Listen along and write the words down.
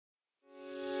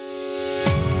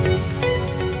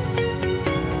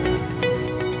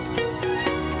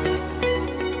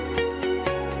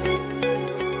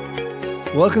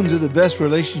Welcome to the Best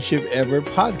Relationship Ever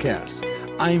podcast.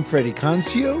 I'm Freddie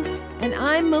Concio. And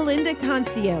I'm Melinda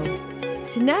Concio.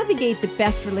 To navigate the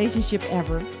best relationship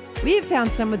ever, we have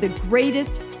found some of the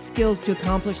greatest skills to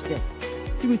accomplish this.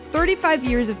 Through 35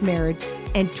 years of marriage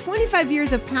and 25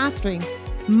 years of pastoring,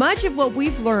 much of what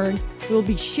we've learned will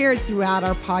be shared throughout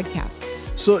our podcast.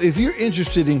 So if you're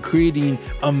interested in creating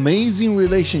amazing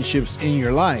relationships in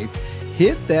your life,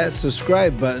 hit that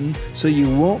subscribe button so you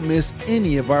won't miss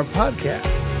any of our podcasts.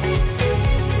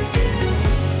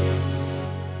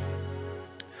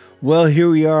 Well,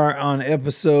 here we are on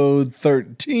episode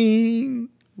 13.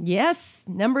 Yes,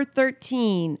 number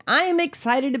 13. I am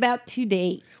excited about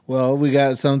today. Well, we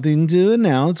got something to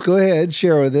announce. Go ahead,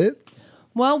 share with it.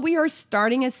 Well, we are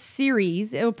starting a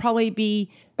series. It'll probably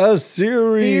be a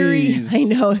series. I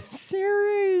know, a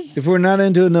series. If we're not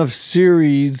into enough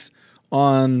series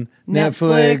on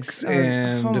Netflix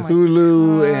and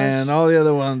Hulu and all the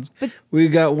other ones, we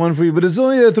got one for you. But it's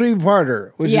only a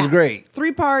 3-parter, which is great.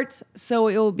 3 parts, so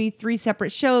it will be 3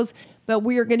 separate shows. But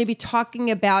we are going to be talking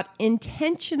about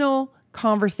intentional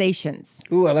conversations.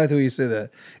 Ooh, I like the way you say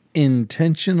that.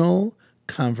 Intentional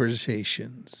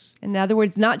conversations. In other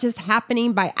words, not just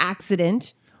happening by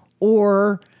accident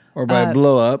or by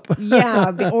blow up.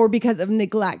 or because of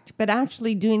neglect, but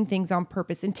actually doing things on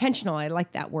purpose. Intentional. I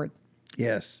like that word.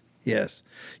 Yes.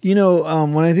 You know,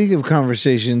 when I think of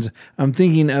conversations, I'm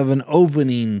thinking of an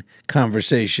opening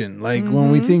conversation. Like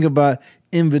when we think about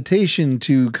invitation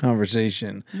to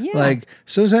conversation. Yeah. Like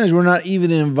sometimes we're not even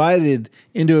invited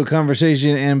into a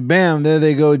conversation and bam, there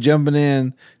they go jumping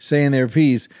in, saying their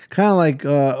piece. Kind of like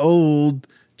old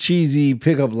cheesy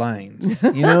pickup lines,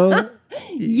 you know?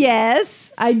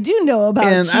 Yes, I do know about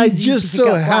and cheesy I just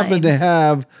so happen to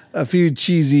have a few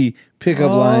cheesy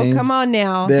pickup lines. Come on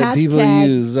now. That people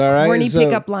use. All right. Corny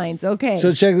pickup lines. Okay.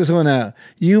 So check this one out.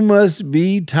 You must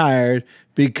be tired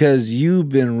because you've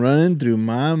been running through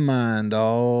my mind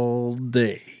all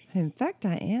day. In fact,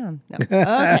 I am. No.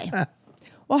 Okay.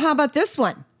 Well, how about this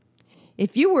one?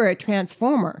 If you were a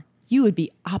transformer, you would be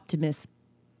Optimus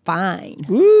Fine.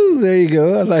 Ooh, there you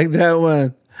go. I like that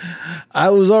one. I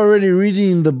was already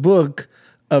reading the book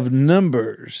of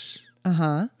Numbers.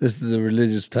 Uh-huh. This is the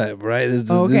religious type, right? This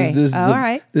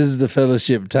is the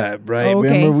fellowship type, right? Okay.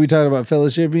 Remember we talked about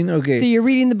fellowshipping? Okay. So you're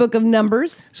reading the book of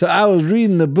Numbers? So I was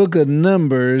reading the book of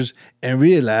Numbers and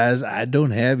realized I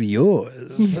don't have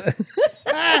yours.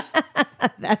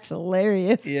 That's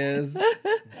hilarious. Yes.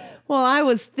 Well, I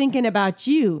was thinking about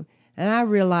you and I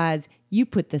realized you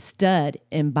put the stud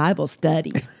in Bible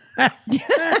study.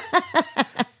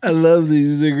 I love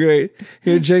these. They're great.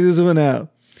 Here, check this one out.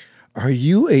 Are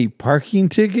you a parking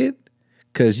ticket?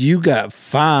 Because you got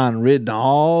fine written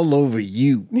all over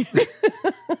you.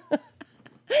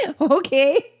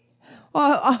 Okay.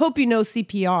 Well, I hope you know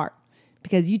CPR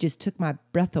because you just took my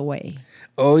breath away.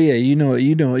 Oh, yeah. You know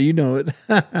it.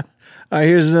 All right,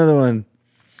 here's another one.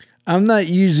 I'm not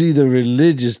usually the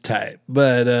religious type,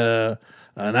 but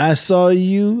when I saw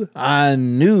you, I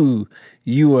knew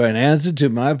you were an answer to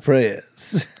my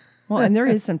prayers. Well, and there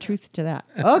is some truth to that.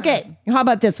 Okay. How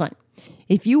about this one?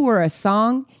 If you were a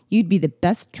song, you'd be the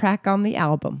best track on the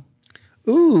album.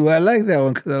 Ooh, I like that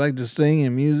one because I like to sing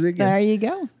and music. There you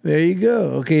go. There you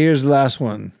go. Okay, here's the last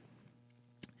one.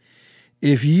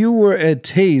 If you were a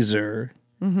taser,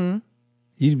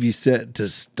 you'd be set to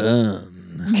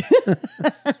stun.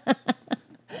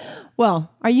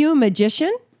 Well, are you a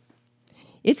magician?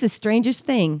 It's the strangest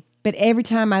thing, but every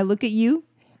time I look at you,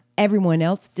 everyone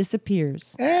else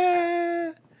disappears.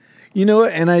 You know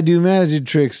what? And I do magic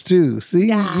tricks too. See,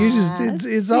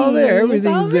 it's all there.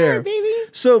 Everything's there, baby.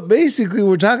 So basically,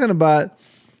 we're talking about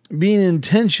being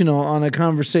intentional on a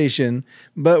conversation,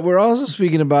 but we're also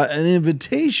speaking about an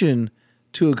invitation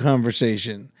to a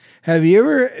conversation. Have you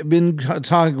ever been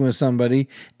talking with somebody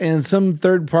and some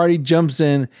third party jumps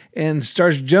in and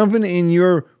starts jumping in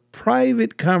your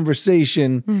private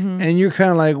conversation and you're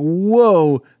kind of like,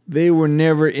 whoa, they were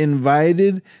never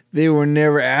invited. They were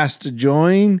never asked to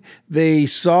join. They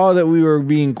saw that we were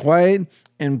being quiet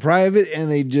and private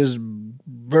and they just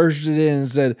bursted in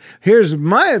and said, here's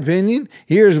my opinion.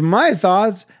 Here's my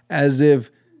thoughts, as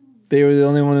if they were the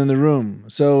only one in the room.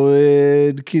 So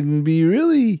it can be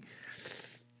really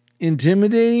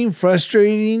intimidating,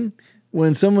 frustrating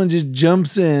when someone just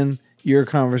jumps in your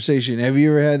conversation. Have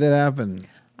you ever had that happen?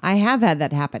 I have had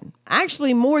that happen.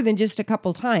 Actually, more than just a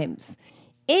couple times.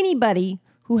 Anybody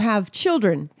who have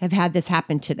children have had this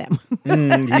happen to them.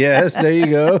 Yes, there you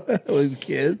go. With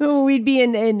kids. We'd be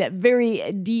in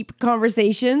very deep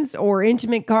conversations or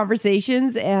intimate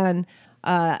conversations and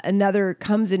another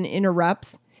comes and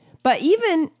interrupts. But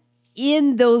even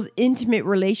in those intimate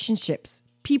relationships,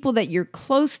 people that you're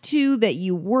close to, that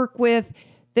you work with,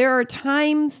 there are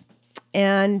times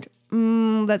and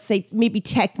let's say maybe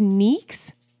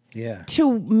techniques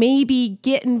to maybe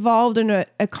get involved in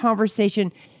a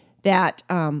conversation that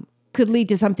could lead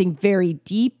to something very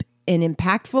deep and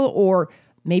impactful, or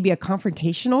maybe a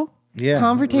confrontational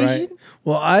conversation. Right.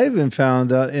 Well, I even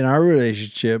found out in our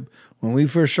relationship, when we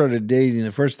first started dating,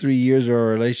 the first 3 years of our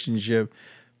relationship,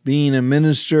 being a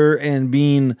minister and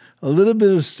being a little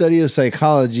bit of study of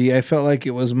psychology, I felt like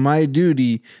it was my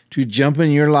duty to jump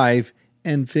in your life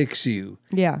and fix you.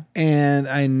 Yeah. And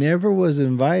I never was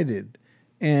invited.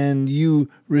 And you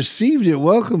received it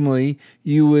welcomely.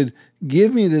 You would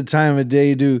give me the time of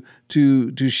day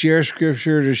to share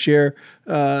scripture, to share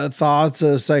thoughts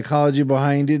of psychology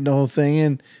behind it and the whole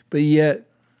thing. But yet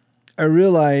I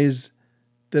realized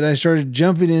that I started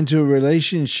jumping into a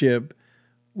relationship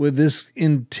with this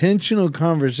intentional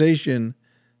conversation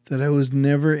that I was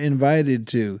never invited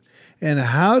to. And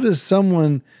how does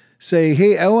someone say,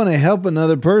 hey, I want to help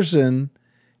another person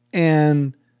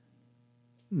and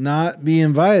not be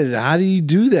invited? How do you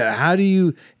do that? How do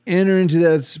you enter into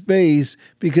that space?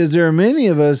 Because there are many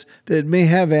of us that may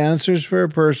have answers for a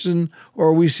person,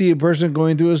 or we see a person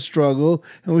going through a struggle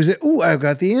and we say, oh, I've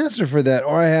got the answer for that,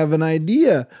 or I have an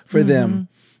idea for them,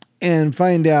 and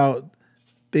find out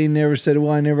they never said,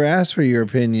 well, I never asked for your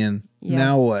opinion. Yeah.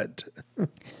 Now what?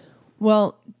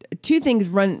 Well, two things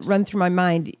run through my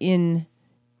mind in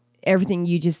everything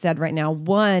you just said right now.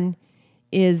 One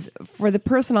is for the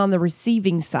person on the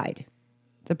receiving side,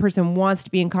 the person wants to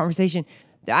be in conversation.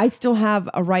 I still have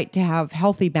a right to have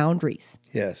healthy boundaries.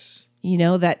 Yes. You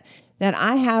know, that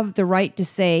I have the right to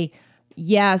say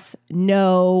yes,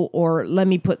 no, or let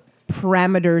me put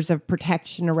parameters of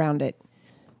protection around it,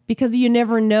 because you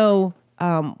never know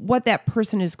what that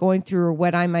person is going through or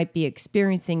what I might be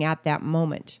experiencing at that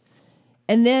moment.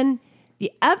 And then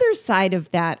the other side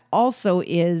of that also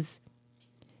is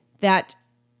that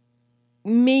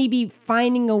maybe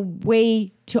finding a way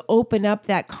to open up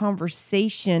that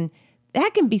conversation,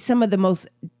 that can be some of the most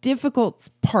difficult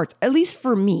parts, at least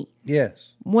for me.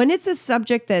 Yes. When it's a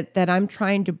subject that I'm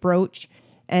trying to broach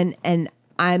and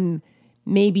I'm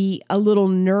maybe a little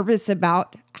nervous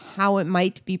about how it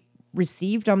might be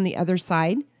received on the other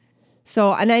side.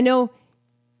 So, and I know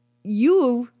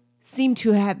you seem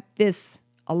to have this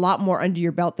a lot more under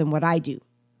your belt than what I do.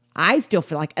 I still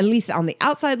feel like, at least on the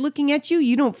outside looking at you,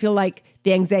 you don't feel like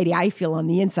the anxiety I feel on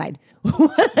the inside when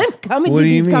I'm coming to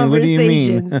these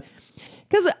conversations.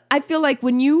 Because I feel like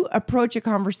when you approach a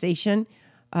conversation,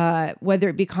 whether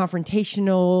it be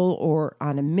confrontational or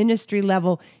on a ministry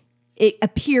level, it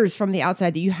appears from the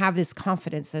outside that you have this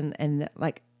confidence and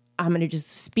like, I'm going to just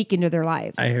speak into their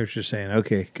lives. I hear what you're saying.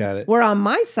 Okay, got it. Where on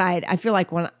my side, I feel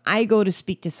like when I go to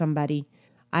speak to somebody,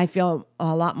 I feel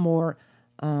a lot more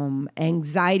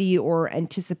anxiety or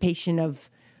anticipation of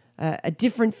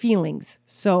different feelings.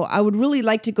 So I would really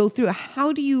like to go through,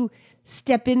 how do you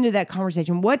step into that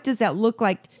conversation? What does that look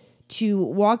like to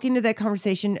walk into that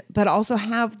conversation, but also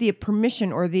have the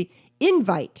permission or the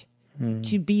invite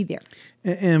to be there?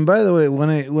 And by the way,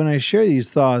 when I share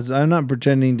these thoughts, I'm not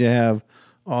pretending to have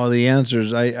all the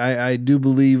answers. I do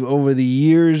believe over the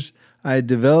years I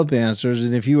developed answers.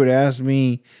 And if you would ask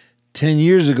me 10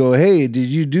 years ago, hey, did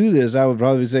you do this? I would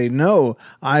probably say, no,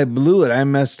 I blew it. I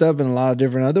messed up in a lot of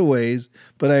different other ways,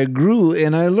 but I grew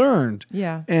and I learned.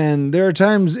 Yeah. And there are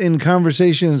times in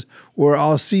conversations where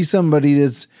I'll see somebody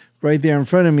that's right there in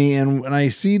front of me, and when I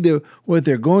see what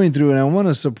they're going through and I want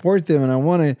to support them and I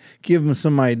want to give them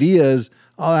some ideas,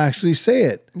 I'll actually say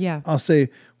it. Yeah. I'll say,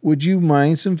 would you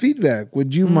mind some feedback?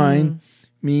 Would you mind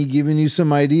me giving you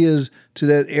some ideas to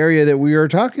that area that we are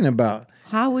talking about?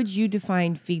 How would you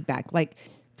define feedback? Like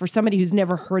for somebody who's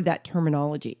never heard that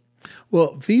terminology.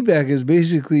 Well, feedback is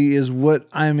basically what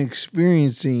I'm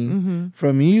experiencing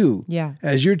from you. Yeah.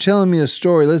 As you're telling me a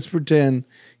story, let's pretend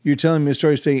you're telling me a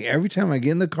story saying every time I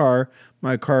get in the car,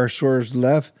 my car swerves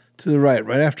left to the right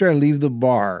after I leave the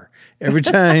bar. Every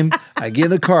time I get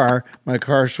in the car, my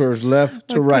car swerves left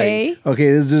to right.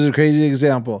 Okay, this is a crazy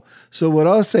example. So what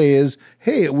I'll say is,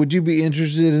 hey, would you be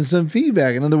interested in some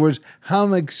feedback? In other words, how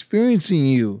I'm experiencing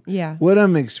you. Yeah. What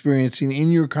I'm experiencing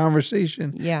in your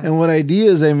conversation. Yeah. And what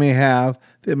ideas I may have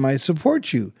that might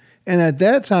support you. And at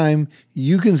that time,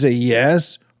 you can say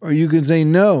yes or you can say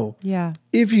no. Yeah.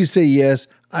 If you say yes,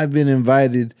 I've been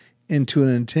invited into an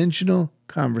intentional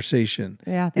conversation.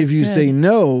 Yeah, that's if you good. say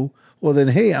no, well then,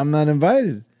 hey, I'm not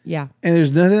invited. Yeah. And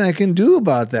there's nothing I can do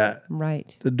about that.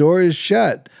 Right. The door is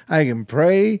shut. I can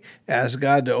pray, ask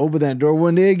God to open that door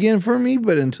one day again for me,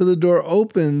 but until the door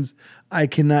opens, I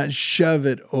cannot shove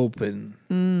it open.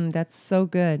 That's so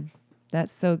good.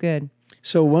 That's so good.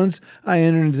 So once I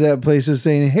entered into that place of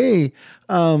saying, hey,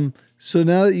 so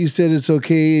now that you said it's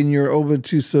okay and you're open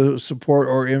to support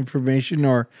or information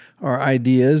or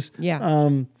ideas,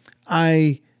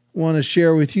 I want to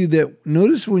share with you that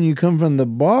notice when you come from the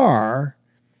bar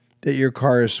that your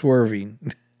car is swerving.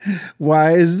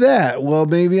 Why is that? Well,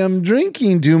 maybe I'm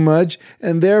drinking too much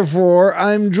and therefore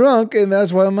I'm drunk and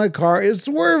that's why my car is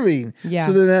swerving. Yeah.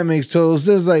 So then that makes total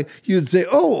sense. Like you'd say,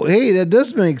 oh, hey, that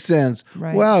does make sense.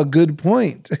 Right. Wow, good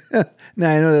point. Now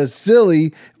I know that's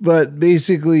silly, but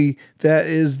basically that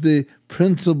is the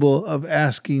principle of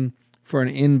asking for an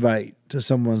invite to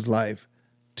someone's life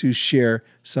to share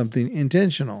something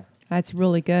intentional. That's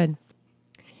really good.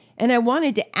 And I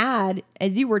wanted to add,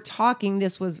 as you were talking,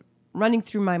 this was running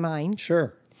through my mind.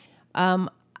 Sure.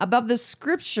 About the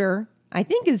scripture, I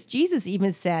think as Jesus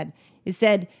even said, it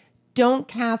said, don't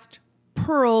cast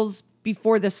pearls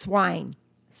before the swine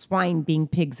being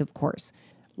pigs, of course,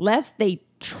 lest they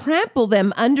trample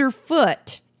them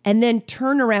underfoot and then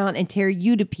turn around and tear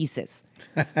you to pieces.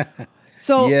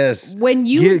 So yes, when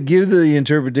you give the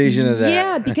interpretation of that.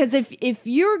 Yeah, because if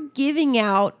you're giving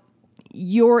out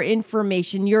your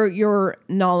information, your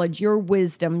knowledge, your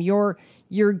wisdom, your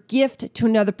gift to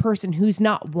another person who's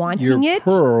not wanting your it,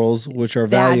 pearls, which are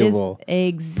that valuable,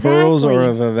 is exactly pearls are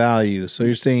of a value. So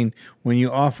you're saying when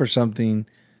you offer something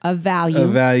of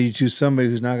value to somebody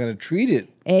who's not going to treat it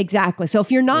exactly. So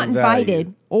if you're not with invited,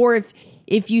 value. or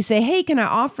if you say, "Hey, can I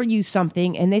offer you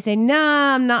something?" and they say,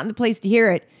 "Nah, I'm not in the place to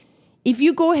hear it," if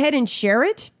you go ahead and share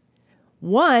it,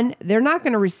 one, they're not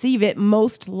going to receive it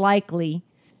most likely.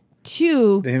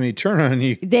 Two, they may turn on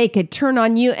you. They could turn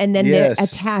on you and then Yes. they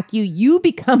attack you. You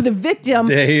become the victim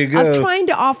There you go. of trying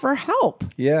to offer help.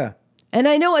 Yeah. And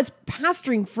I know as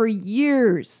pastoring for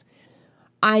years,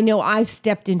 I know I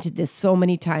stepped into this so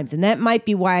many times. And that might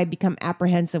be why I become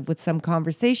apprehensive with some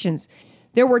conversations.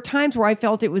 There were times where I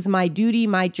felt it was my duty,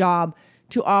 my job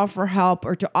to offer help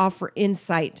or to offer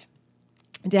insight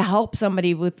to help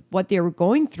somebody with what they were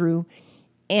going through.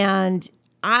 And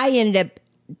I ended up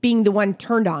being the one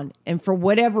turned on. And for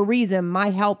whatever reason, my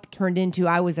help turned into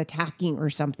I was attacking or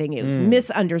something. It was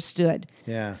misunderstood.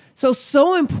 Yeah.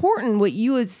 So important what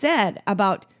you had said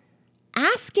about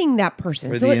asking that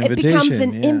person. For So the it becomes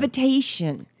an invitation, yeah.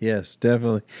 invitation. Yes,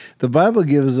 definitely. The Bible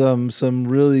gives some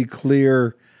really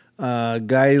clear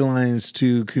guidelines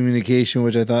to communication,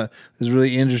 which I thought was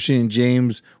really interesting. In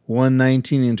James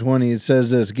 1:19 and 20, it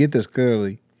says this, get this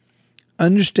clearly.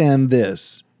 Understand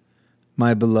this,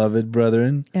 my beloved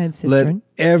brethren, And sister. let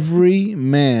every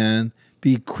man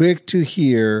be quick to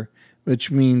hear, which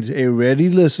means a ready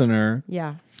listener,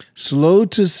 Yeah. slow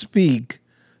to speak,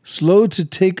 slow to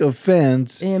take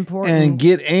offense, Important. and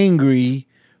get angry,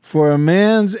 for a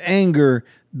man's anger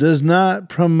does not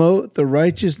promote the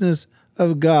righteousness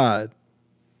of God.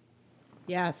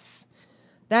 Yes.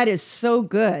 That is so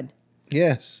good.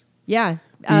 Yes. Yeah.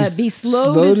 Be Be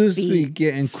slow to speak.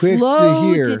 Yeah, and quick to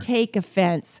slow hear. to take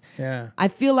offense. Yeah. I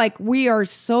feel like we are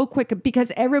so quick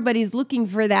because everybody's looking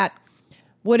for that,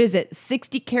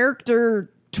 60 character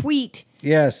tweet.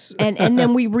 Yes. And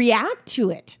then we react to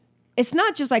it. It's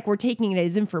not just like we're taking it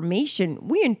as information.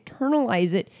 We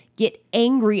internalize it, get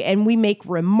angry, and we make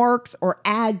remarks or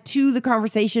add to the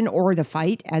conversation or the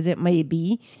fight, as it may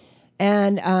be.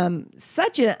 And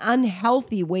such an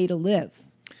unhealthy way to live.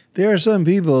 There are some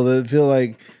people that feel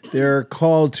like they're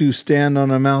called to stand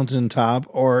on a mountaintop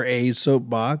or a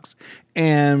soapbox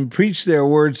and preach their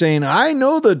word saying, I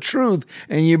know the truth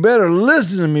and you better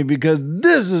listen to me because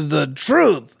this is the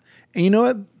truth. And you know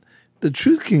what? The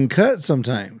truth can cut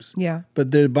sometimes. Yeah.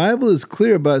 But the Bible is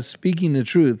clear about speaking the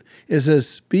truth. It says,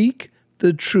 speak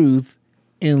the truth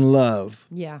in love.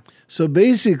 Yeah. So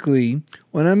basically,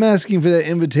 when I'm asking for that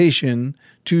invitation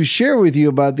to share with you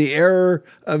about the error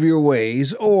of your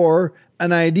ways or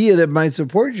an idea that might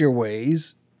support your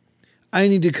ways, I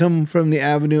need to come from the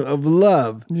avenue of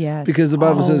love. Yes, Because the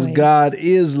Bible says always. God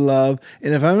is love.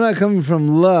 And if I'm not coming from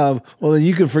love, well, then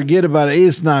you can forget about it.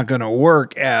 It's not going to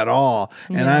work at all.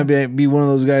 And I might be one of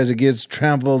those guys that gets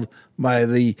trampled by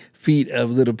the feet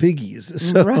of little piggies.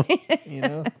 So, Right. you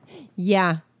know.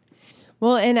 Yeah.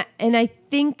 Well, and I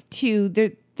think too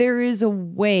there is a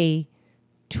way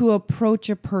to approach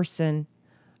a person.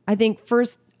 I think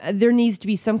first there needs to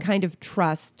be some kind of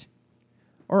trust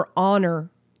or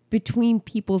honor between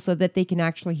people so that they can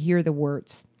actually hear the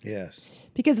words. Yes.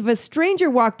 Because if a stranger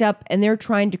walked up and they're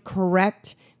trying to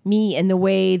correct me in the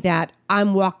way that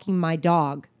I'm walking my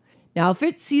dog. Now, if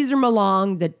it's Caesar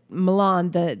Milan,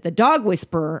 the dog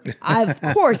whisperer, of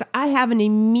course, I have an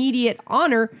immediate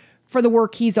honor for the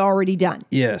work he's already done.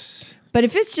 Yes. But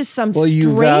if it's just some Well,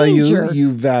 stranger,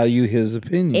 you value his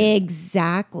opinion.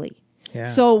 exactly. Yeah.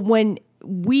 So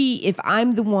if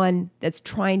I'm the one that's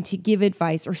trying to give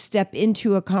advice or step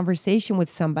into a conversation with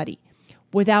somebody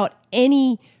without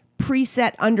any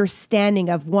preset understanding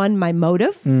of my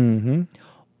motive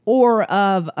or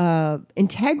of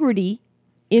integrity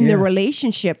in the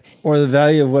relationship, or the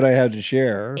value of what I have to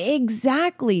share.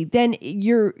 exactly, then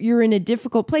you're in a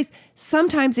difficult place.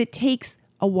 Sometimes it takes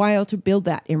a while to build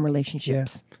that in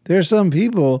relationships. There are some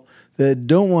people that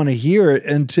don't want to hear it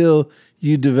until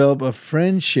you develop a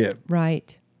friendship.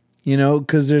 Right.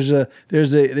 Because there's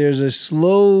a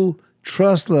slow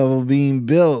trust level being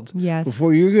built Yes.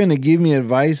 before you're going to give me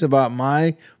advice about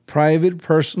my private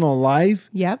personal life.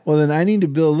 Yep. Well, then I need to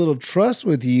build a little trust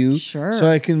with you, Sure. so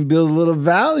I can build a little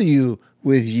value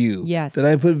with you. Yes. That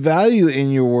I put value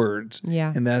in your words.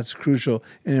 Yeah. And that's crucial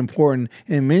and important.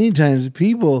 And many times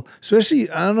people, especially,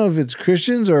 I don't know if it's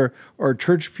Christians or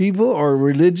church people or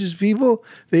religious people,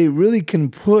 they really can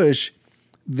push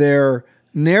their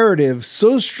narrative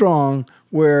so strong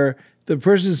where the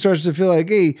person starts to feel like,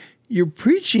 hey, you're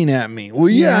preaching at me. Well,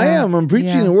 yeah, I am. I'm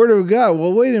preaching the word of God.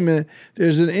 Well, wait a minute.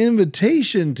 There's an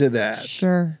invitation to that.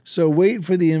 Sure. So wait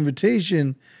for the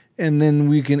invitation, and then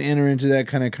we can enter into that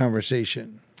kind of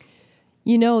conversation.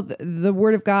 The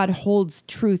word of God holds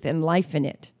truth and life in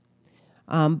it.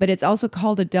 But it's also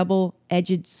called a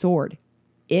double-edged sword.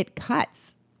 It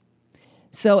cuts.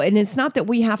 So, and it's not that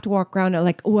we have to walk around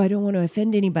like, oh, I don't want to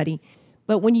offend anybody.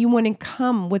 But when you want to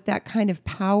come with that kind of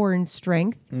power and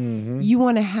strength, you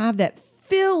want to have that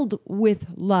filled with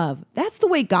love. That's the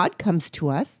way God comes to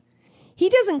us. He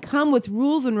doesn't come with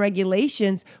rules and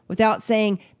regulations without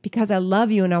saying, because I love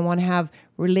you and I want to have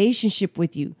relationship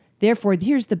with you. Therefore,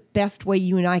 here's the best way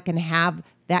you and I can have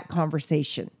that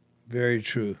conversation. Very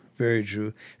true. Very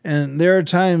true. And there are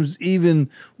times even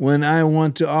when I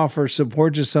want to offer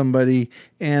support to somebody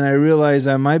and I realize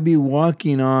I might be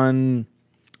walking on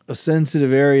a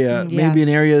sensitive area, maybe an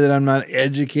area that I'm not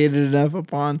educated enough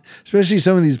upon, especially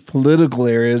some of these political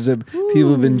areas that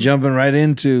people have been jumping right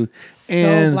into.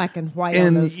 So black and white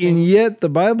on those things. And yet the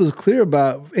Bible is clear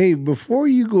about, hey, before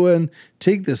you go and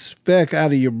take the speck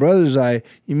out of your brother's eye,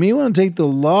 you may want to take the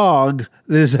log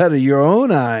that is out of your own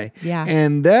eye. Yeah.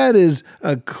 And that is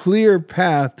a clear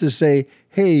path to say,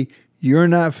 hey, you're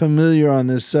not familiar on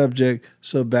this subject,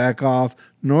 so back off,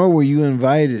 nor were you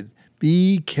invited.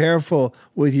 Be careful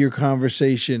with your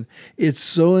conversation. It's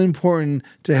so important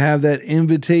to have that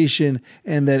invitation,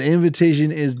 and that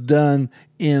invitation is done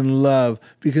in love.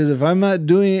 Because if I'm not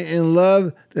doing it in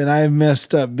love, then I've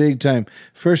messed up big time.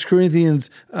 1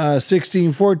 Corinthians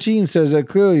 16:14 says that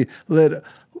clearly, let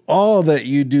all that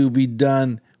you do be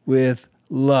done with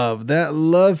love. That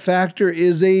love factor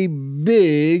is a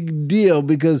big deal,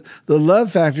 because the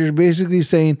love factor is basically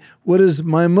saying, what is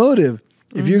my motive?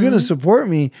 If you're going to support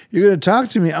me, you're going to talk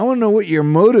to me, I want to know what your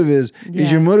motive is. Yes.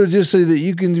 Is your motive just so that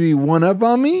you can be one up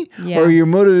on me? Yeah. Or your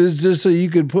motive is just so you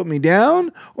could put me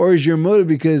down? Or is your motive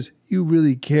because you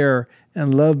really care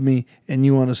and love me and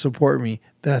you want to support me?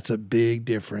 That's a big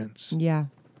difference. Yeah,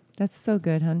 that's so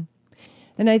good, hon.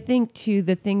 And I think, too,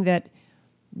 the thing that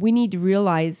we need to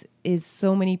realize is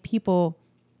so many people,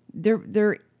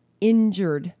 they're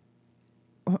injured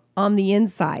on the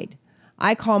inside.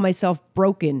 I call myself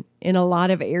broken in a lot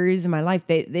of areas of my life.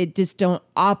 They just don't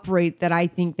operate that I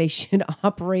think they should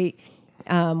operate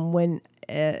when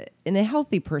in a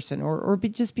healthy person or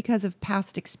just because of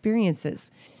past experiences.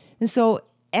 And so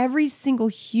every single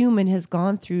human has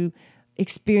gone through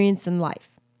experience in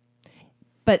life.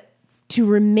 But to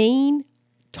remain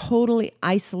totally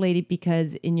isolated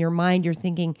because in your mind you're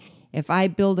thinking, if I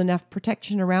build enough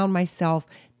protection around myself,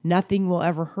 nothing will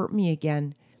ever hurt me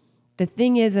again. The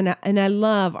thing is, and I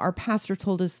love, our pastor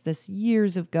told us this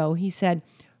years ago, he said,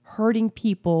 hurting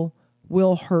people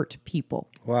will hurt people.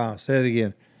 Wow, say it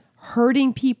again.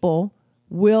 Hurting people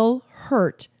will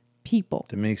hurt people.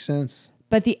 That makes sense.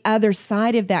 But the other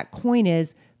side of that coin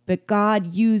is, but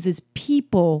God uses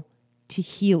people to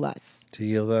heal us. To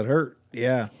heal that hurt,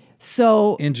 yeah.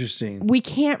 So interesting. We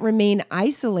can't remain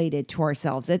isolated to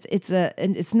ourselves. It's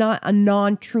not a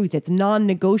non-truth. It's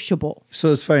non-negotiable.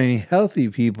 So it's finding healthy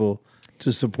people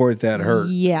to support that hurt.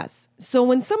 Yes. So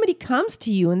when somebody comes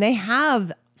to you and they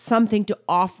have something to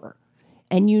offer,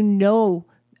 and you know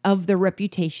of their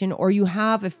reputation, or you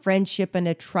have a friendship and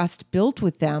a trust built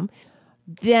with them,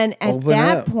 then at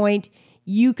that point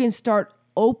you can start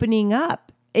opening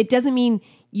up. It doesn't mean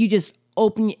you just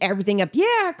open everything up.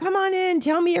 Yeah, come on in,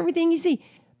 tell me everything you see.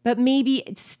 But maybe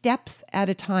it's steps at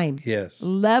a time. Yes.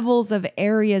 Levels of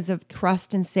areas of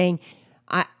trust and saying,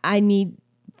 I need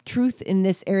truth in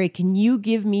this area. Can you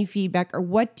give me feedback, or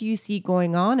what do you see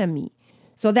going on in me?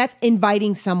 So that's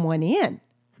inviting someone in.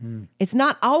 It's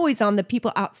not always on the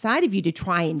people outside of you to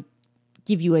try and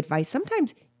give you advice.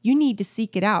 Sometimes you need to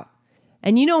seek it out.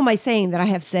 And you know my saying that I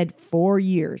have said for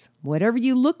years, whatever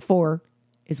you look for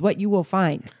is what you will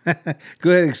find. Go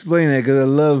ahead and explain that, because I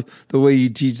love the way you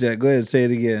teach that. Go ahead and say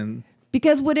it again.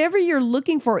 Because whatever you're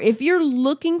looking for, if you're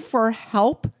looking for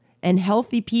help and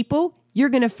healthy people, you're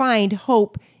going to find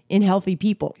hope in healthy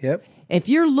people. Yep. If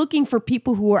you're looking for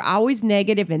people who are always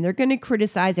negative and they're going to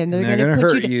criticize and they're going to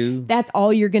put hurt you, that's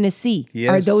all you're going to see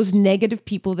are those negative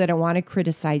people that want to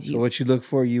criticize you. So what you look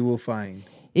for, you will find.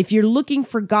 If you're looking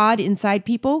for God inside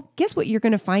people, guess what you're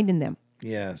going to find in them?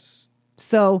 Yes.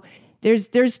 So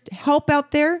there's help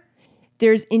out there.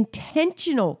 There's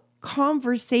intentional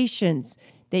conversations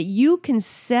that you can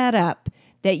set up,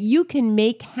 that you can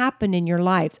make happen in your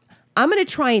lives. I'm going to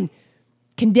try and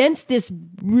condense this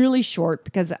really short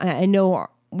because I know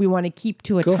we want to keep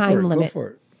to a time limit. Go for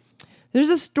it. There's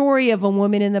a story of a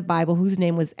woman in the Bible whose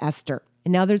name was Esther.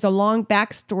 And now there's a long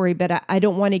backstory, but I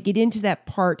don't want to get into that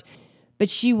part. But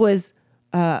she was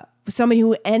somebody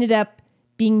who ended up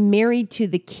being married to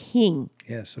the king.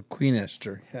 Yeah, so Queen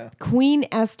Esther. Yeah. Queen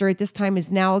Esther at this time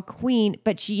is now a queen,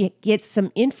 but she gets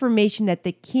some information that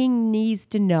the king needs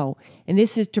to know. And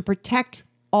this is to protect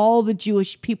all the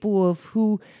Jewish people of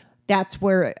who that's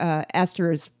where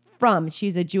Esther is from.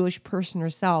 She's a Jewish person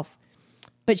herself.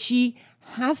 But she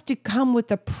has to come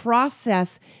with a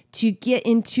process to get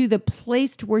into the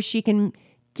place to where she can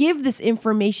give this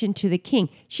information to the king.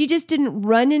 She just didn't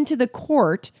run into the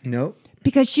court. Nope.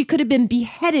 Because she could have been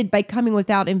beheaded by coming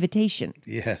without invitation.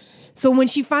 Yes. So when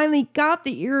she finally got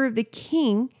the ear of the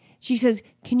king, she says,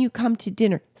 "Can you come to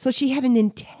dinner?" So she had an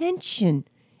intention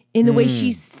in the way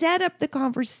she set up the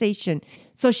conversation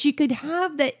so she could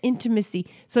have that intimacy,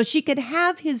 so she could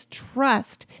have his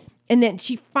trust. And then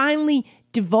she finally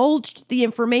divulged the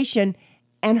information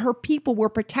and her people were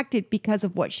protected because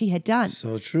of what she had done.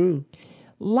 So true.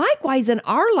 Likewise, in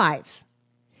our lives,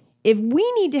 if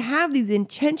we need to have these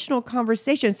intentional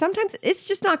conversations, sometimes it's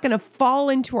just not going to fall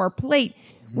into our plate.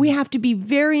 We have to be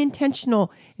very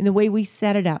intentional in the way we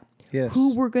set it up. Yes.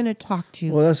 Who we're going to talk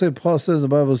to. Well, that's what Paul says in the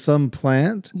Bible. Some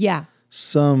plant, Yeah.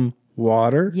 some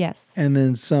water, Yes. and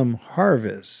then some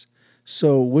harvest.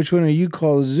 So which one are you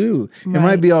called to do? It Right.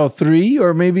 might be all three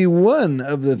or maybe one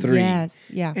of the three.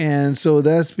 Yes. Yeah. And so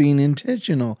that's being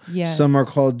intentional. Yes. Some are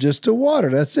called just to water.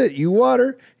 That's it. You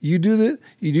water. You do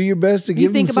your best to You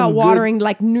give them think some about good- watering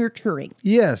like nurturing.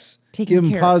 Yes. Taking Give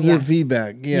them care, positive yeah.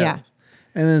 feedback. Yeah. Yeah.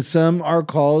 And then some are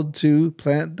called to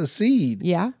plant the seed.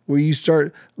 Yeah. Where you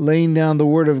start laying down the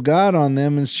word of God on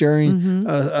them and sharing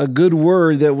a good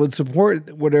word that would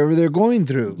support whatever they're going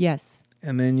through. Yes.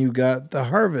 And then you got the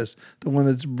harvest, the one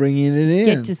that's bringing it in.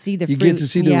 Get to see the You fruit. get to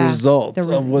see the Yeah. results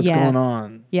The of what's yes. going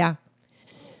on. Yeah.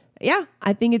 Yeah.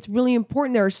 I think it's really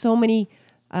important. There are so many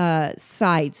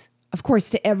sides, of course,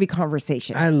 to every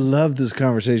conversation. I love this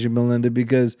conversation, Melinda,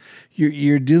 because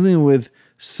you're dealing with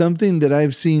something that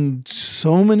I've seen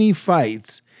so many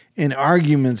fights and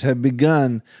arguments have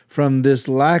begun from this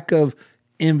lack of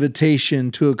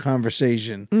invitation to a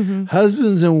conversation.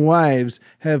 Husbands and wives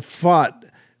have fought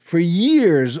for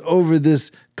years over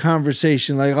this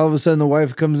conversation. Like all of a sudden the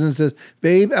wife comes in and says,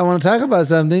 "Babe, I want to talk about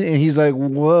something." And he's like,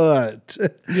 "What?"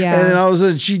 Yeah. And then all of a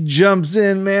sudden she jumps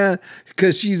in, man,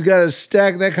 because she's got a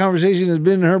stack. That conversation has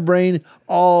been in her brain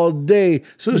all day.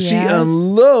 So she Yes.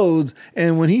 unloads.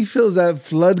 And when he feels that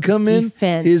flood come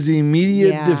Defense. in, his immediate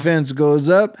Yeah. defense goes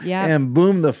up Yep. and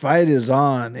boom, the fight is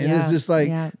on. And it's Yeah. just like,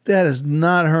 Yeah. that is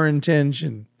not her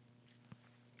intention.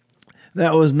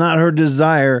 That was not her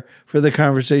desire for the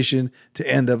conversation to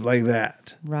end up like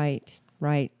that. Right,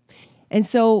 right. And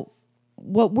so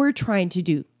what we're trying to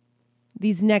do,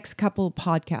 these next couple of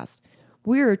podcasts,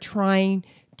 we're trying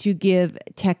to give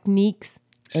techniques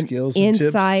and Skills and tips,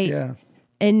 insight yeah.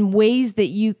 and ways that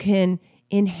you can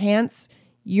enhance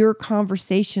your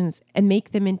conversations and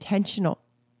make them intentional.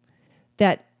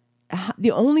 That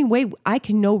the only way I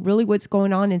can know really what's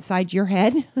going on inside your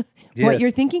head, Yeah. what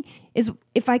you're thinking, is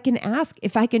if I can ask,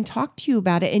 if I can talk to you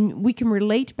about it, and we can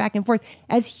relate back and forth.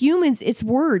 As humans, it's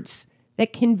words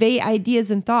that convey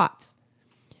ideas and thoughts.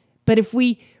 But if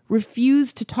we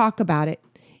refuse to talk about it,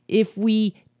 if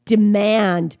we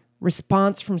demand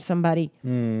response from somebody,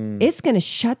 it's going to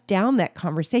shut down that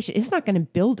conversation. It's not going to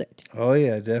build it. Oh,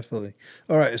 yeah, definitely.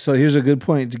 All right, so here's a good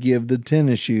point to give the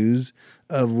tennis shoes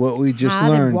of what we just How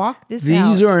to learned. walk this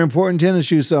These out. are important tennis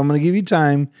shoes, so I'm going to give you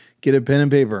time. Get a pen and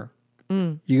paper. You're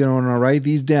going to want to write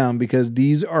these down because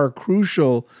these are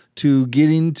crucial to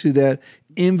getting to that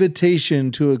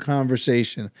invitation to a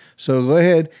conversation. So go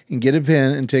ahead and get a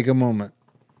pen and take a moment.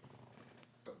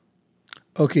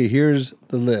 Okay, here's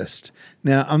the list.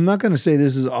 Now, I'm not going to say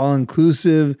this is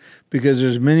all-inclusive because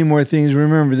there's many more things.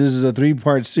 Remember, this is a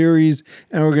 3-part series,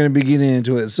 and we're going to be getting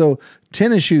into it. So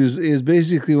tennis shoes is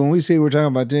basically, when we say we're talking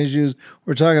about tennis shoes,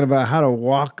 we're talking about how to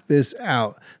walk this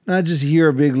out. Not just hear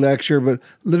a big lecture, but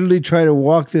literally try to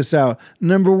walk this out.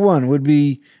 Number 1 would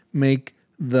be make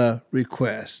the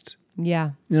request.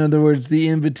 Yeah. In other words, the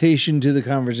invitation to the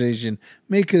conversation.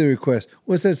 Make the request.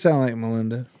 What's that sound like,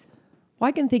 Melinda? Well,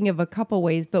 I can think of a couple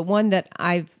ways, but one that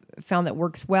I've found that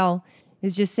works well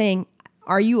is just saying,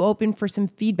 are you open for some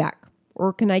feedback?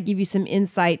 Or can I give you some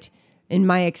insight in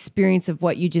my experience of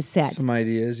what you just said? Some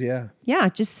ideas, yeah. Yeah,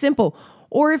 just simple.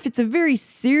 Or if it's a very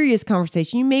serious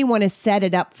conversation, you may want to set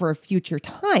it up for a future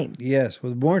time. Yes,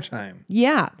 with more time.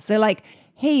 Yeah. So like,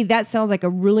 hey, that sounds like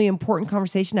a really important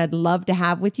conversation I'd love to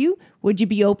have with you. Would you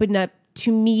be open up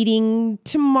to meeting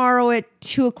tomorrow at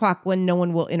 2:00 when no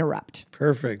one will interrupt?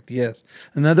 Perfect. Yes.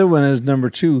 Another one is number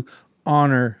 2,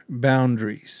 honor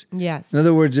boundaries. Yes. In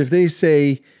other words, if they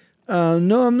say,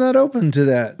 no, I'm not open to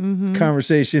that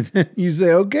conversation, you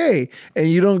say, okay. And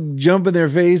you don't jump in their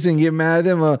face and get mad at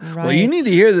them. Well, you need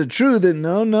to hear the truth. That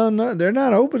no, they're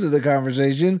not open to the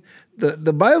conversation.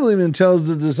 The Bible even tells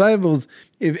the disciples,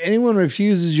 if anyone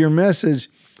refuses your message,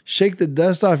 shake the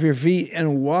dust off your feet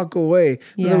and walk away.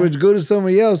 In other words, go to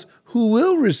somebody else who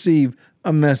will receive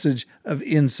a message of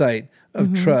insight,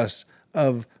 of trust,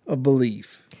 of a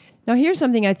belief. Now, here's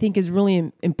something I think is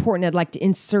really important I'd like to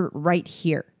insert right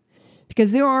here.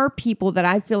 Because there are people that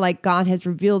I feel like God has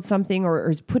revealed something or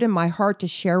has put in my heart to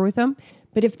share with them.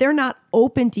 But if they're not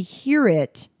open to hear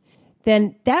it,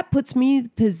 then that puts me in the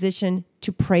position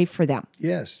to pray for them.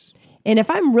 Yes. And if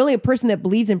I'm really a person that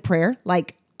believes in prayer,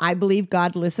 like I believe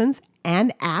God listens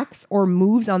and acts or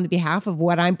moves on the behalf of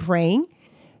what I'm praying,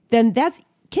 then that's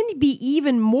can be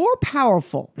even more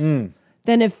powerful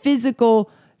than a physical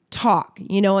talk,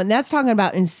 and that's talking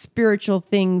about in spiritual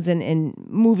things and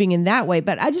moving in that way.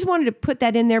 But I just wanted to put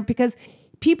that in there because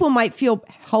people might feel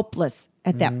helpless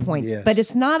at that point, yes. But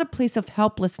it's not a place of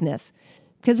helplessness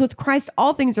because with Christ,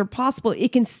 all things are possible.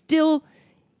 It can still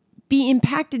be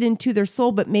impacted into their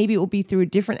soul, but maybe it will be through a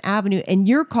different avenue. And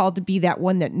you're called to be that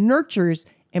one that nurtures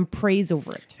and prays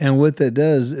over it. And what that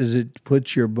does is it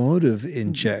puts your motive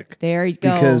in check. There you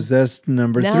go. Because that's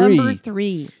number 3. Number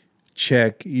 3.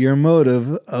 Check your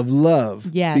motive of love.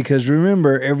 Yes. Because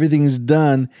remember, everything's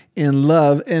done in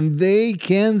love and they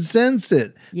can sense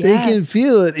it. Yes. They can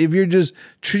feel it if you're just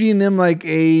treating them like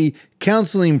a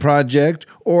counseling project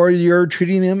or you're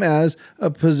treating them as a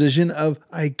position of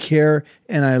I care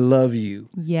and I love you.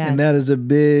 Yes. And that is a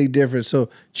big difference. So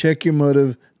check your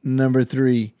motive, number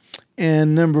 3.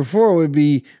 And number 4 would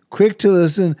be quick to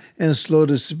listen and slow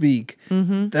to speak.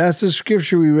 That's the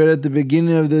scripture we read at the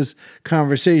beginning of this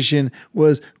conversation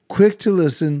was quick to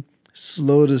listen,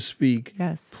 slow to speak.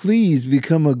 Yes. Please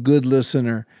become a good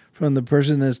listener from the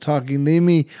person that's talking. They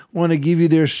may want to give you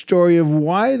their story of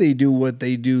why they do what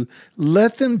they do.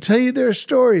 Let them tell you their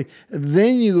story.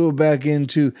 Then you go back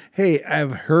into, hey,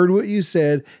 I've heard what you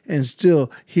said, and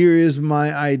still, here is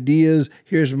my ideas,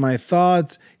 here's my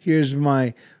thoughts, here's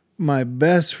my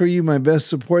best for you, my best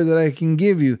support that I can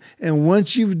give you. And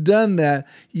once you've done that,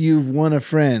 you've won a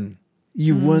friend.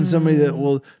 You've won somebody that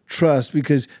will trust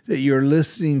because that you're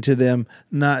listening to them,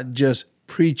 not just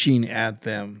preaching at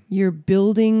them. You're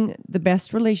building the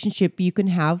best relationship you can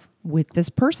have with this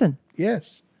person.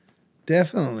 Yes,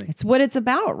 definitely. It's what it's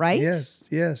about, right? Yes,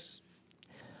 yes.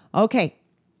 Okay,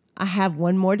 I have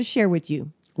one more to share with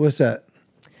you. What's that?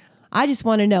 I just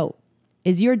want to know,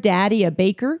 is your daddy a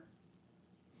baker?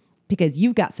 Because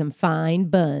you've got some fine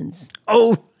buns.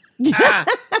 Oh,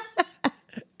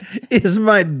 is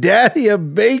my daddy a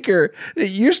baker?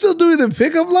 You're still doing the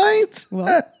pickup lines?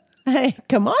 Well, hey,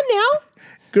 come on now.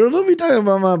 Girl, don't be talking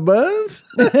about my buns.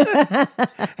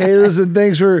 Hey, listen,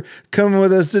 thanks for coming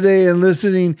with us today and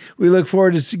listening. We look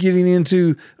forward to getting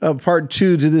into part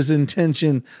 2 to this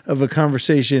intention of a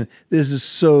conversation. This is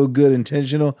so good,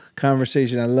 intentional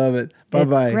conversation. I love it.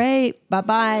 Bye-bye. It's great.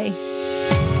 Bye-bye.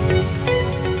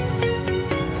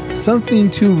 Something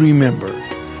to remember.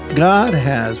 God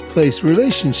has placed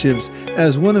relationships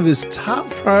as one of his top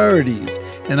priorities,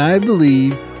 and I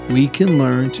believe we can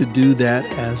learn to do that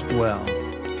as well.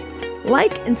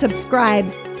 Like and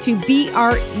subscribe to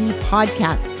BRE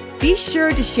Podcast. Be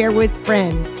sure to share with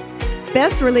friends.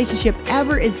 Best Relationship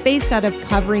Ever is based out of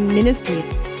Covering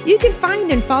Ministries. You can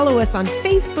find and follow us on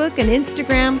Facebook and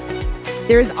Instagram.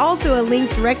 There is also a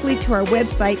link directly to our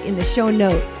website in the show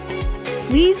notes.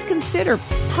 Please consider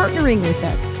partnering with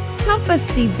us. Help us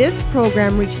see this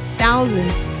program reach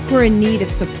thousands who are in need of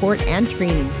support and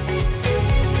trainings.